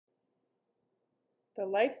The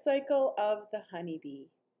life cycle of the honeybee.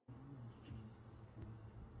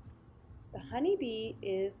 The honeybee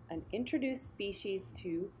is an introduced species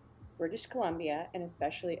to British Columbia and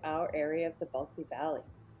especially our area of the Bulkley Valley.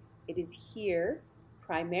 It is here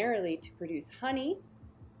primarily to produce honey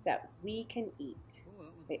that we can eat.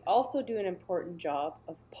 They also do an important job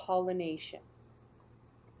of pollination.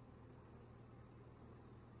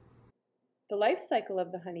 The life cycle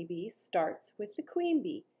of the honeybee starts with the queen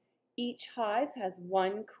bee. Each hive has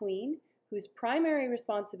one queen whose primary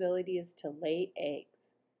responsibility is to lay eggs.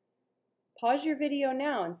 Pause your video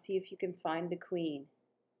now and see if you can find the queen.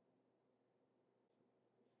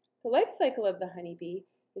 The life cycle of the honeybee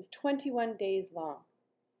is 21 days long.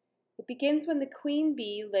 It begins when the queen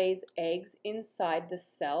bee lays eggs inside the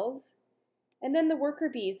cells, and then the worker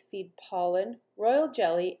bees feed pollen, royal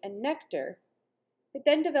jelly, and nectar. It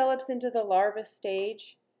then develops into the larva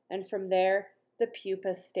stage, and from there, the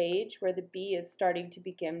pupa stage, where the bee is starting to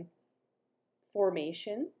begin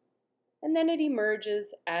formation, and then it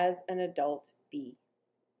emerges as an adult bee.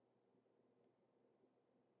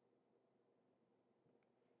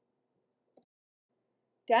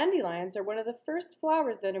 Dandelions are one of the first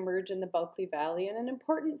flowers that emerge in the Bulkley Valley and an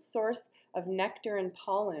important source of nectar and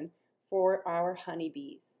pollen for our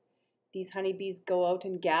honeybees. These honeybees go out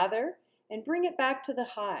and gather and bring it back to the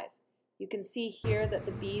hive. You can see here that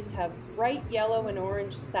the bees have bright yellow and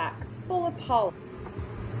orange sacs full of pollen.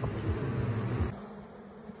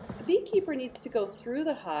 The beekeeper needs to go through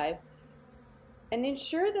the hive and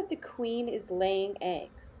ensure that the queen is laying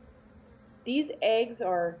eggs. These eggs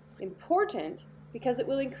are important because it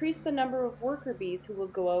will increase the number of worker bees who will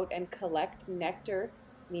go out and collect nectar,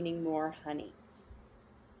 meaning more honey.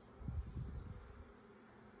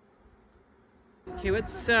 Okay,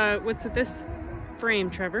 what's at this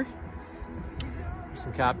frame, Trevor?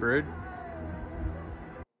 Some cat brood.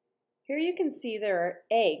 Here you can see there are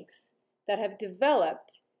eggs that have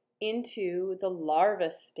developed into the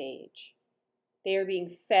larva stage. They are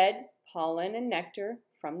being fed pollen and nectar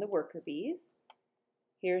from the worker bees.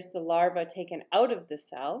 Here's the larva taken out of the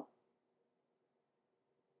cell.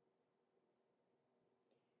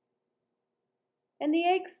 And the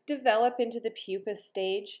eggs develop into the pupa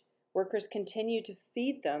stage. Workers continue to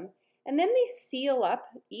feed them, and then they seal up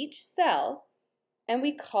each cell, and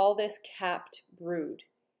we call this capped brood.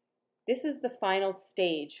 This is the final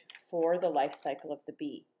stage for the life cycle of the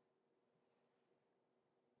bee.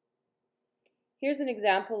 Here's an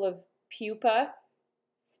example of pupa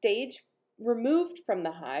stage removed from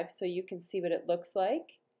the hive so you can see what it looks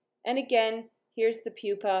like. And again, here's the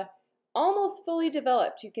pupa almost fully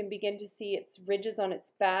developed. You can begin to see its ridges on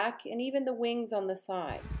its back and even the wings on the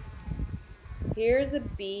side. Here's a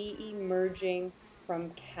bee emerging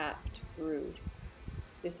from capped brood.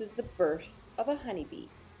 This is the birth of a honeybee.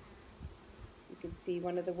 You can see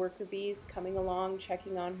one of the worker bees coming along,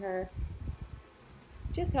 checking on her,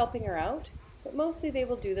 just helping her out, but mostly they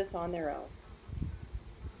will do this on their own.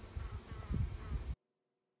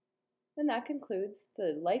 And that concludes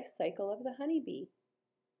the life cycle of the honeybee.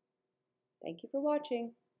 Thank you for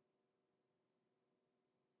watching.